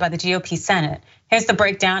yesterday by the GOP Senate. Here's the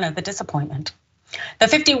breakdown of the disappointment. The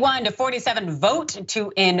 51-47 vote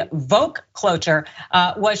to invoke cloture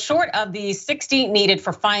was short of the 60 needed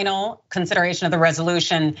for final consideration of the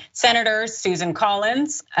resolution. Senators Susan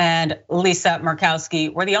Collins and Lisa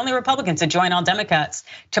Murkowski were the only Republicans to join all Democrats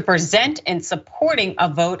to present in supporting a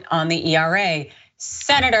vote on the ERA.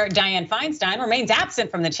 Senator Dianne Feinstein remains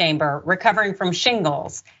absent from the chamber, recovering from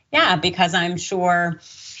shingles. Yeah, because I'm sure,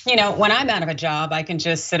 when I'm out of a job, I can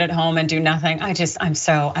just sit at home and do nothing. I'm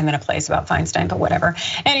in a place about Feinstein, but whatever.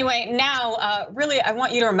 Anyway, now, really, I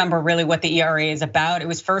want you to remember really what the ERA is about. It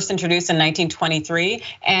was first introduced in 1923,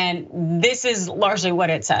 and this is largely what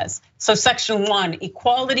it says. So Section 1,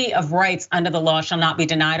 equality of rights under the law shall not be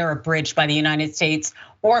denied or abridged by the United States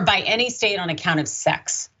or by any state on account of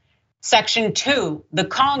sex. Section 2, the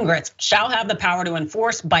Congress shall have the power to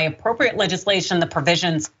enforce by appropriate legislation the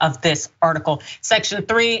provisions of this article. Section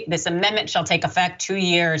 3, this amendment shall take effect 2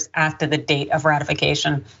 years after the date of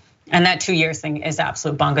ratification. And that 2 years thing is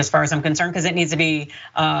absolute bunk as far as I'm concerned, because it needs to be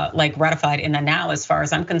ratified in the now as far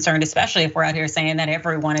as I'm concerned, especially if we're out here saying that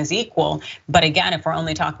everyone is equal. But again, if we're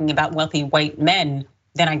only talking about wealthy white men,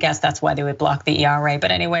 then I guess that's why they would block the ERA.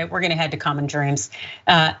 But anyway, we're gonna head to Common Dreams,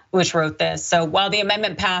 which wrote this. So while the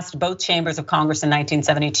amendment passed both chambers of Congress in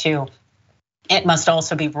 1972, it must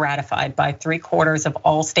also be ratified by 3/4 of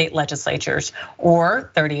all state legislatures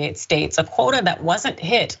or 38 states, a quota that wasn't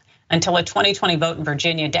hit until a 2020 vote in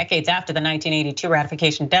Virginia, decades after the 1982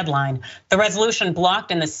 ratification deadline. The resolution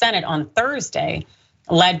blocked in the Senate on Thursday,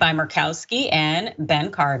 led by Murkowski and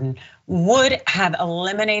Ben Cardin, would have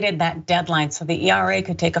eliminated that deadline so the ERA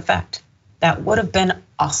could take effect. That would have been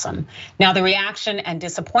awesome. Now the reaction and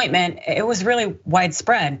disappointment, it was really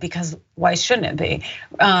widespread, because why shouldn't it be?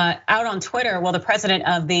 Out on Twitter, well, the president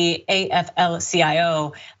of the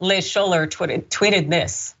AFL-CIO, Liz Scholler, tweeted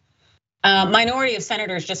this. Minority of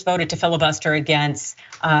senators just voted to filibuster against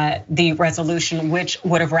the resolution, which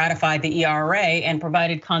would have ratified the ERA and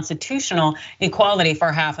provided constitutional equality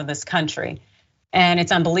for half of this country. And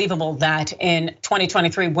it's unbelievable that in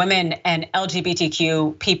 2023, women and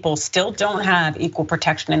LGBTQ people still don't have equal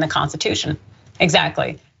protection in the Constitution.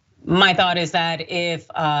 Exactly. My thought is that if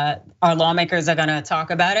our lawmakers are gonna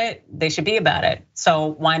talk about it, they should be about it. So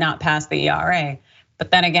why not pass the ERA?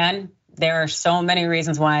 But then again, there are so many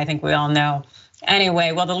reasons why I think we all know.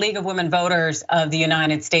 Anyway, well, the League of Women Voters of the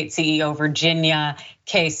United States CEO Virginia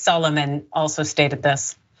K. Solomon also stated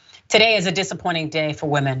this. Today is a disappointing day for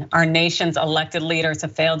women. Our nation's elected leaders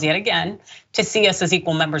have failed yet again to see us as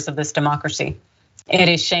equal members of this democracy. It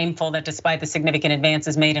is shameful that despite the significant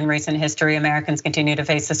advances made in recent history, Americans continue to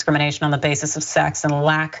face discrimination on the basis of sex and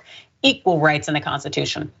lack equal rights in the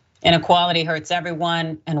Constitution. Inequality hurts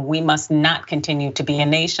everyone, and we must not continue to be a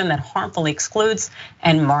nation that harmfully excludes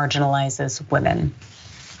and marginalizes women.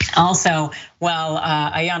 Also, well,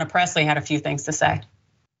 Ayanna Pressley had a few things to say.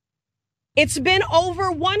 It's been over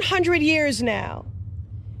 100 years now.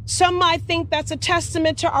 Some might think that's a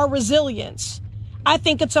testament to our resilience. I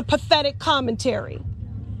think it's a pathetic commentary.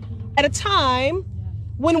 at a time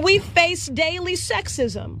when we face daily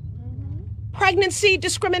sexism, pregnancy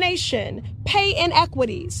discrimination, pay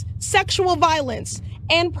inequities, sexual violence,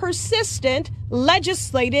 and persistent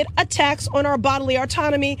legislated attacks on our bodily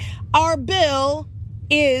autonomy, our bill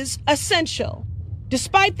is essential.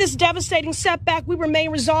 Despite this devastating setback, we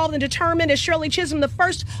remain resolved and determined. As Shirley Chisholm, the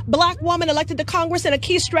first Black woman elected to Congress and a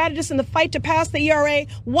key strategist in the fight to pass the ERA,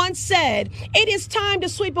 once said, "It is time to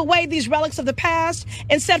sweep away these relics of the past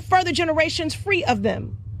and set further generations free of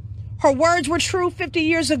them." Her words were true 50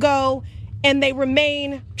 years ago, and they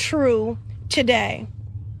remain true today.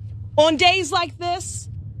 On days like this,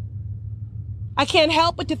 I can't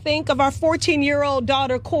help but to think of our 14-year-old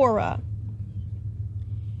daughter, Cora.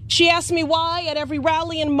 She asked me why at every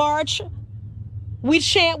rally and march we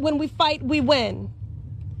chant, "When we fight, we win."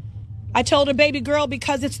 I told her, "Baby girl,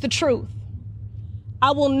 because it's the truth.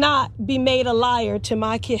 I will not be made a liar to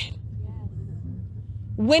my kid.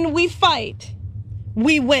 When we fight,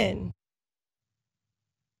 we win."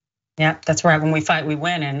 Yeah, that's right. When we fight, we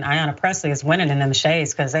win. And Ayanna Pressley is winning in them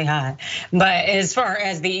shades because they hot. But as far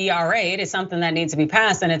as the ERA, it is something that needs to be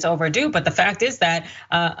passed and it's overdue. But the fact is that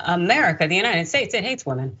America, the United States, it hates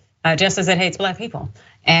women just as it hates Black people.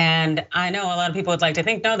 And I know a lot of people would like to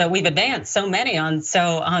think, no, that we've advanced so many on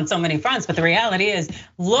so many fronts. But the reality is,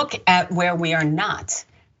 look at where we are not.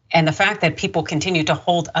 And the fact that people continue to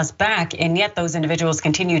hold us back, and yet those individuals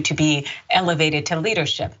continue to be elevated to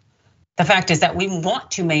leadership. The fact is that we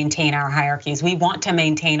want to maintain our hierarchies. We want to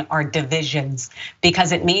maintain our divisions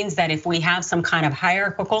because it means that if we have some kind of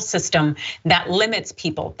hierarchical system that limits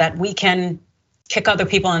people, that we can kick other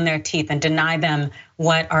people in their teeth and deny them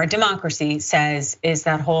what our democracy says is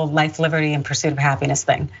that whole life, liberty, and pursuit of happiness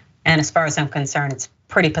thing. And as far as I'm concerned, it's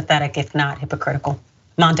pretty pathetic, if not hypocritical.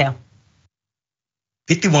 Mondale.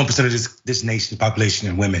 51% of this nation's population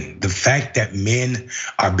are women. The fact that men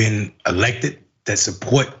are being elected that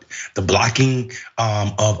support the blocking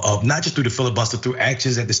of not just through the filibuster, through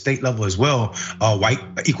actions at the state level as well, white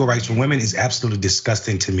equal rights for women is absolutely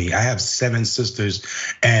disgusting to me. I have 7 sisters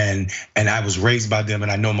and I was raised by them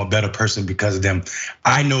and I know I'm a better person because of them.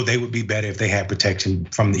 I know they would be better if they had protection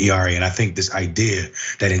from the ERA. And I think this idea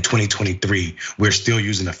that in 2023, we're still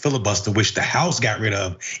using a filibuster, which the House got rid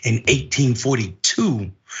of in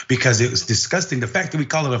 1842, because it was disgusting. The fact that we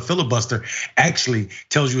call it a filibuster actually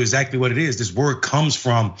tells you exactly what it is. This word comes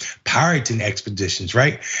from pirating expeditions,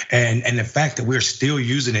 right? And the fact that we're still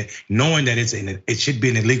using it, knowing that it should be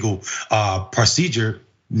an illegal procedure,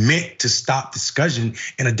 meant to stop discussion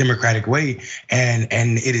in a democratic way. And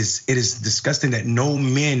it is disgusting that no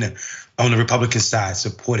men on the Republican side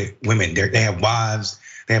supported women. They have wives,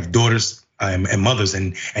 they have daughters and mothers,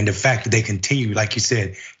 and the fact that they continue, like you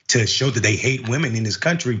said, to show that they hate women in this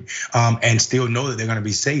country and still know that they're gonna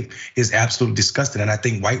be safe is absolutely disgusting. And I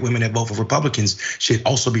think white women that vote for Republicans should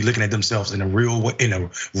also be looking at themselves in a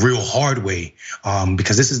real hard way,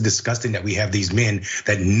 because this is disgusting that we have these men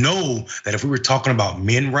that know that if we were talking about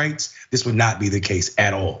men rights, this would not be the case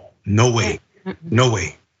at all. No way, no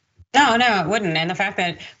way. No, it wouldn't. And the fact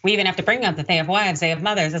that we even have to bring up that they have wives, they have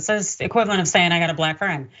mothers, it's the equivalent of saying I got a Black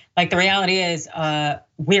friend. Like the reality is,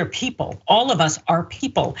 we're people. All of us are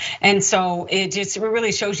people. And so it just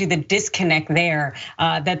really shows you the disconnect there,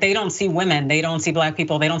 that they don't see women, they don't see Black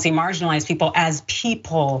people, they don't see marginalized people as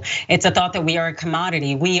people. It's a thought that we are a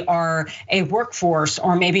commodity, we are a workforce,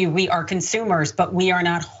 or maybe we are consumers, but we are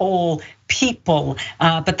not whole people.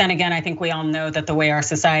 But then again, I think we all know that the way our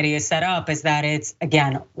society is set up is that it's,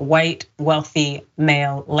 again, white, wealthy,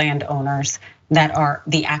 male landowners that are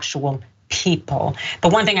the actual people.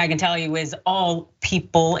 But one thing I can tell you is all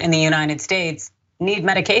people in the United States need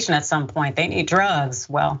medication at some point. They need drugs.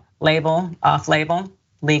 Well, label, off label,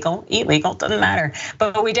 legal, illegal, doesn't matter.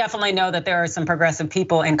 But we definitely know that there are some progressive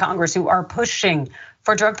people in Congress who are pushing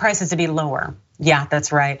for drug prices to be lower. Yeah,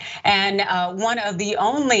 that's right. And one of the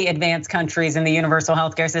only advanced countries in the universal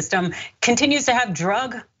healthcare system continues to have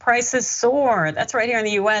drug prices soar. That's right here in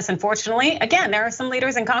the US. Unfortunately, again, there are some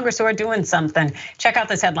leaders in Congress who are doing something. Check out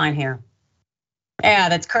this headline here. Yeah,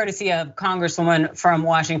 that's courtesy of Congresswoman from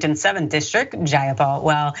Washington's 7th District, Jayapal.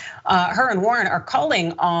 Well, her and Warren are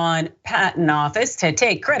calling on Patent Office to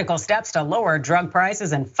take critical steps to lower drug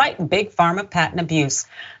prices and fight big pharma patent abuse.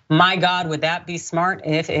 My God, would that be smart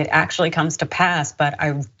if it actually comes to pass? But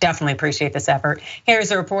I definitely appreciate this effort.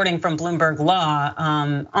 Here's a reporting from Bloomberg Law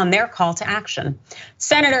on their call to action.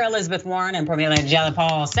 Senator Elizabeth Warren and Pramila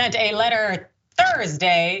Jayapal sent a letter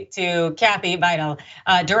Thursday to Kathy Vidal,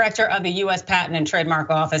 director of the US Patent and Trademark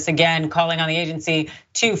Office, again calling on the agency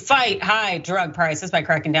to fight high drug prices by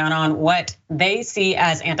cracking down on what they see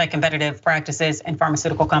as anti-competitive practices in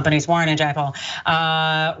pharmaceutical companies. Warren and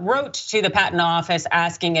Jayapal wrote to the patent office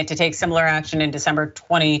asking it to take similar action in December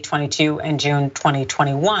 2022 and June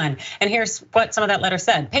 2021. And here's what some of that letter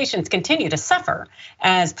said. Patients continue to suffer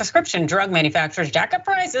as prescription drug manufacturers jack up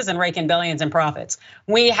prices and rake in billions in profits.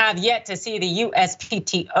 We have yet to see the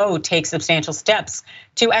USPTO take substantial steps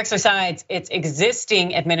to exercise its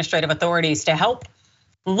existing administrative authorities to help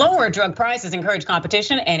lower drug prices, encourage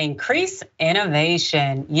competition, and increase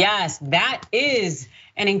innovation. Yes, that is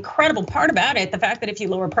an incredible part about it. The fact that if you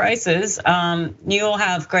lower prices, you'll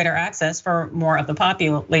have greater access for more of the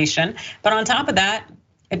population. But on top of that,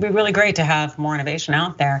 it'd be really great to have more innovation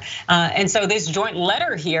out there. And so this joint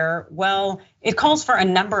letter here, well, it calls for a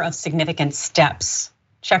number of significant steps.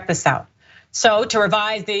 Check this out. So to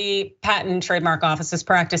revise the Patent and Trademark Office's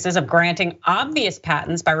practices of granting obvious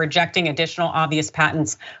patents by rejecting additional obvious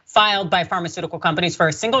patents filed by pharmaceutical companies for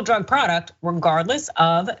a single drug product, regardless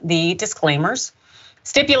of the disclaimers.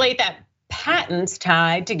 Stipulate that patents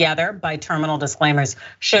tied together by terminal disclaimers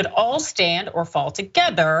should all stand or fall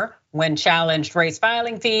together when challenged. Raise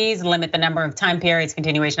filing fees, limit the number of time periods,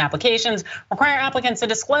 continuation applications, require applicants to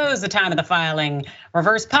disclose the time of the filing,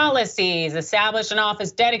 reverse policies, establish an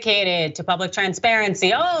office dedicated to public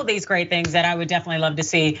transparency, all these great things that I would definitely love to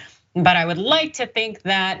see. But I would like to think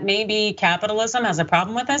that maybe capitalism has a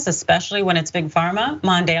problem with this, especially when it's big pharma.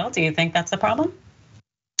 Mondale, do you think that's the problem?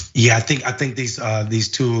 Yeah, I think these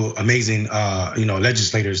two amazing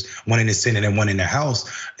legislators, one in the Senate and one in the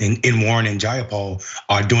House, in Warren and Jayapal,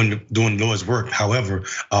 are doing Lord's work. However,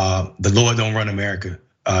 the Lord don't run America.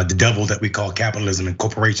 The devil that we call capitalism and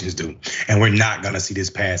corporations do, and we're not gonna see this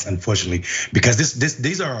pass, unfortunately, because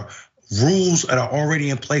these are rules that are already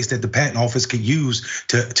in place that the patent office could use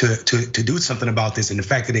to do something about this. And the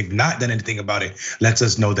fact that they've not done anything about it lets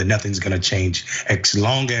us know that nothing's gonna change. As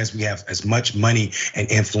long as we have as much money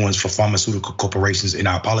and influence for pharmaceutical corporations in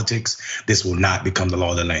our politics, this will not become the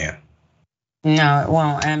law of the land. No, it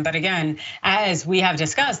won't. But again, as we have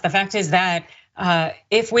discussed, the fact is that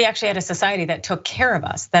if we actually had a society that took care of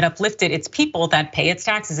us, that uplifted its people, that pay its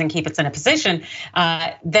taxes and keep us in a position,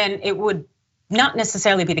 then it would not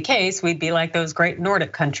necessarily be the case. We'd be like those great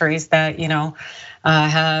Nordic countries that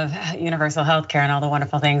have universal health care and all the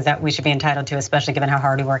wonderful things that we should be entitled to, especially given how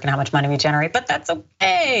hard we work and how much money we generate. But that's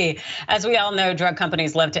okay. As we all know, drug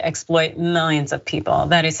companies love to exploit millions of people.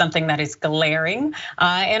 That is something that is glaring.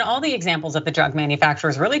 And all the examples of the drug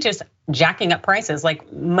manufacturers really just jacking up prices, like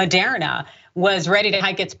Moderna was ready to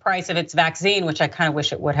hike its price of its vaccine, which I kind of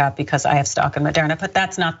wish it would have because I have stock in Moderna, but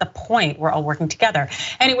that's not the point. We're all working together.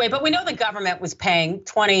 Anyway, but we know the government was paying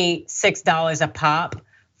 $26 a pop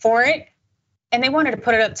for it, and they wanted to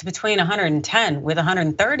put it up to between 110 with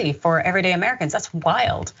 130 for everyday Americans. That's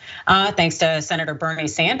wild. Thanks to Senator Bernie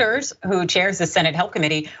Sanders, who chairs the Senate Health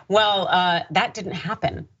Committee. Well, that didn't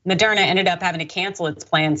happen. Moderna ended up having to cancel its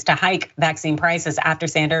plans to hike vaccine prices after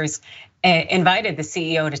Sanders invited the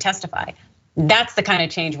CEO to testify. That's the kind of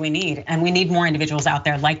change we need, and we need more individuals out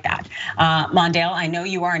there like that. Mondale, I know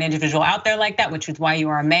you are an individual out there like that, which is why you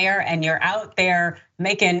are a mayor, and you're out there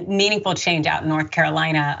making meaningful change out in North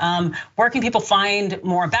Carolina. Where can people find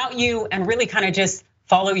more about you and really kind of just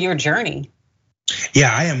follow your journey?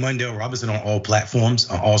 Yeah, I am Mondale Robinson on all platforms,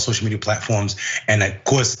 on all social media platforms. And of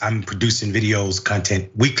course, I'm producing videos,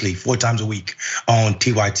 content weekly, 4 times a week on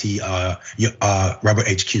TYT Rebel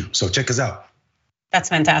HQ. So check us out. That's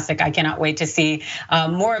fantastic. I cannot wait to see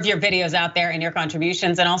more of your videos out there and your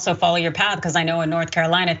contributions, and also follow your path, because I know in North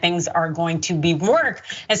Carolina things are going to be work,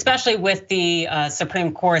 especially with the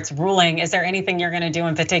Supreme Court's ruling. Is there anything you're going to do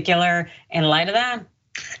in particular in light of that?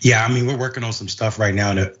 Yeah, I mean, we're working on some stuff right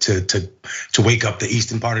now to wake up the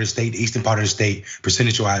eastern part of the state. The eastern part of the state,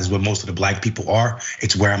 percentage-wise, where most of the black people are.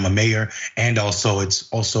 It's where I'm a mayor, and also it's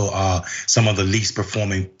also some of the least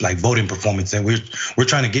performing, like voting performance. And we're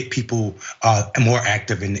trying to get people more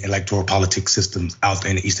active in the electoral politics systems out there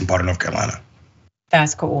in the eastern part of North Carolina.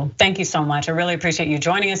 That's cool. Thank you so much. I really appreciate you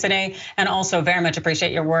joining us today, and also very much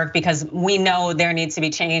appreciate your work, because we know there needs to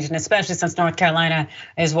be change, and especially since North Carolina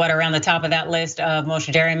is around the top of that list of most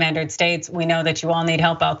gerrymandered states. We know that you all need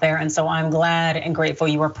help out there, and so I'm glad and grateful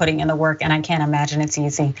you are putting in the work, and I can't imagine it's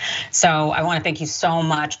easy. So I want to thank you so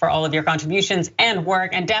much for all of your contributions and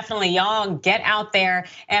work, and definitely y'all get out there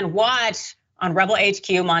and watch on Rebel HQ,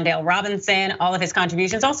 Mondale Robinson, all of his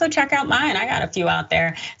contributions. Also check out mine, I got a few out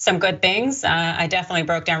there, some good things. I definitely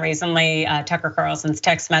broke down recently Tucker Carlson's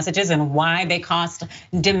text messages and why they cost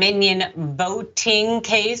Dominion voting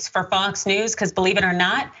case for Fox News, because believe it or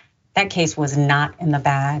not, that case was not in the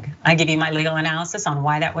bag. I give you my legal analysis on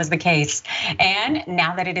why that was the case. And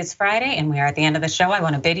now that it is Friday and we are at the end of the show, I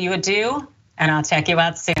want to bid you adieu, and I'll check you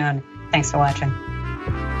out soon. Thanks for watching.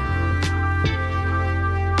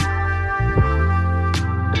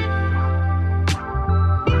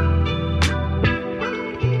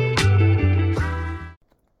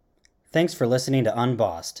 Thanks for listening to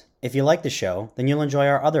Unbossed. If you like the show, then you'll enjoy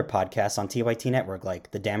our other podcasts on TYT Network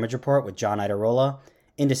like The Damage Report with John Idarola,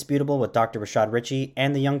 Indisputable with Dr. Rashad Ritchie,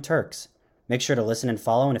 and The Young Turks. Make sure to listen and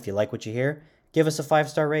follow, and if you like what you hear, give us a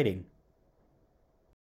 5-star rating.